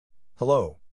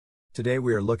Hello. Today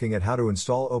we are looking at how to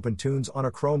install OpenToonz on a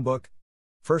Chromebook.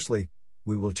 Firstly,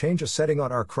 we will change a setting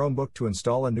on our Chromebook to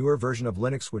install a newer version of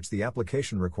Linux which the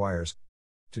application requires.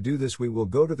 To do this, we will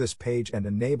go to this page and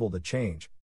enable the change.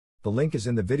 The link is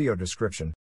in the video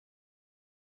description.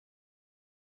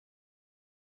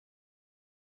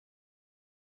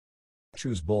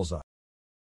 Choose Bullseye.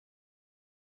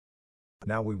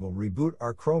 Now we will reboot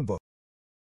our Chromebook.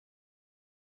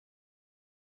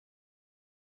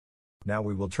 Now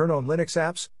we will turn on Linux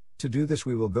apps. To do this,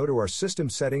 we will go to our system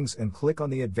settings and click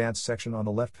on the advanced section on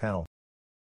the left panel.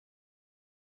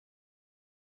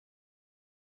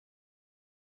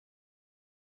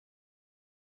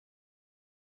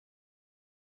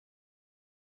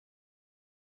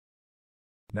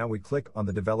 Now we click on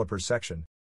the developers section.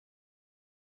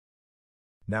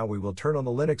 Now we will turn on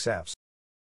the Linux apps.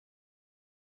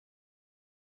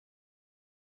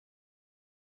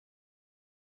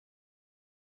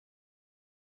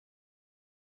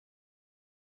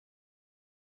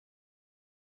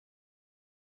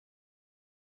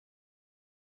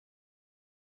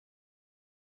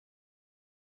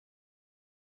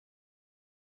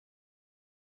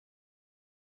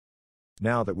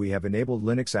 Now that we have enabled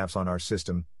Linux apps on our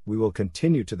system, we will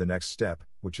continue to the next step,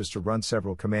 which is to run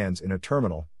several commands in a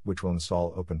terminal, which will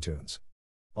install OpenToonz.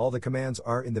 All the commands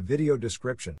are in the video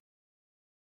description.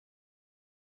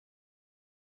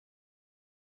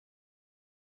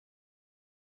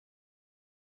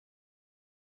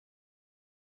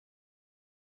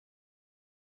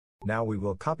 Now we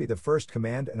will copy the first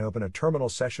command and open a terminal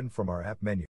session from our app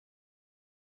menu.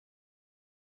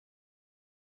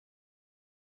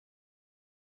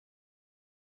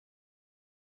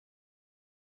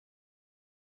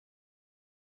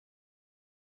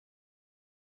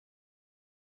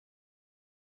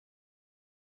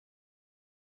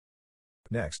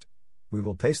 Next, we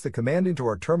will paste the command into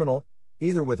our terminal,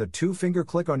 either with a two-finger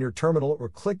click on your terminal or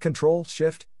click Ctrl,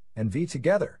 Shift, and V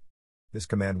together. This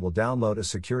command will download a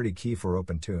security key for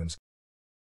OpenToonz.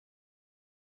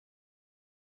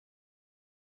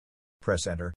 Press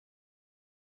Enter.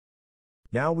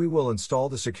 Now we will install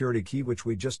the security key which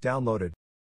we just downloaded.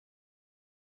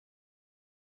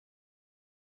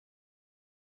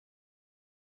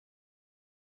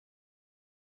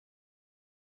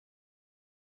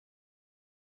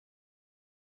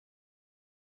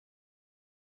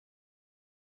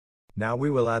 Now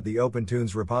we will add the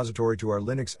OpenToonz repository to our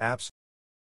Linux apps.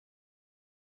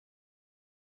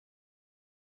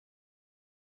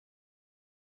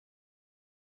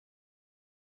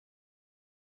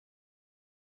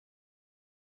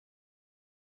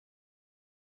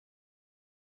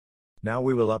 Now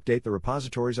we will update the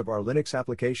repositories of our Linux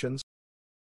applications.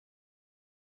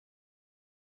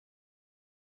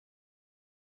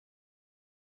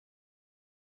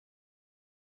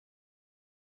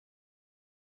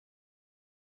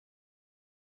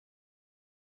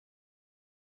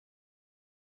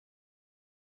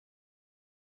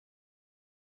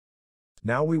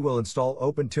 Now we will install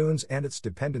OpenToonz and its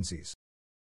dependencies.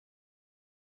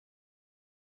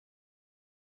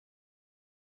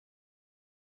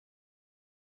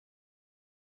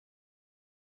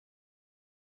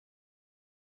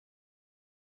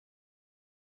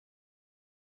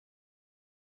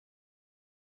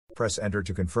 Press Enter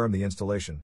to confirm the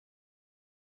installation.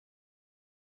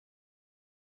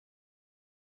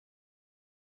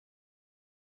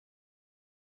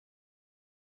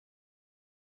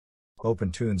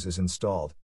 OpenToonz is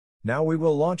installed. Now we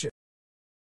will launch it.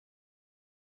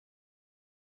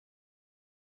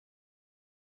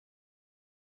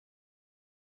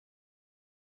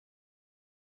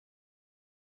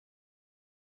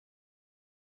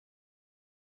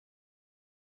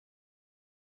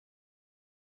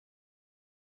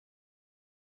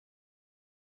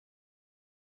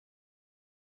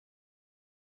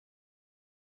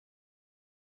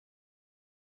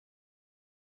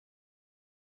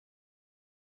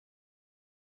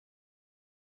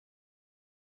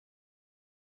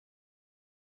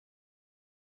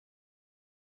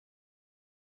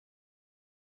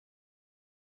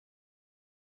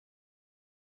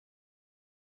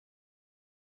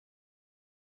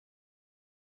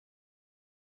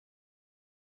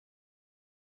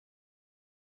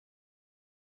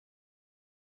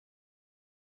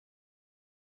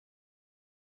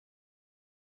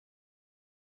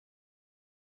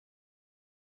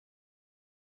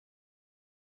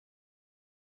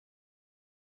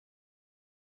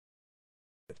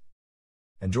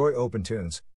 Enjoy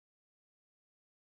OpenToonz.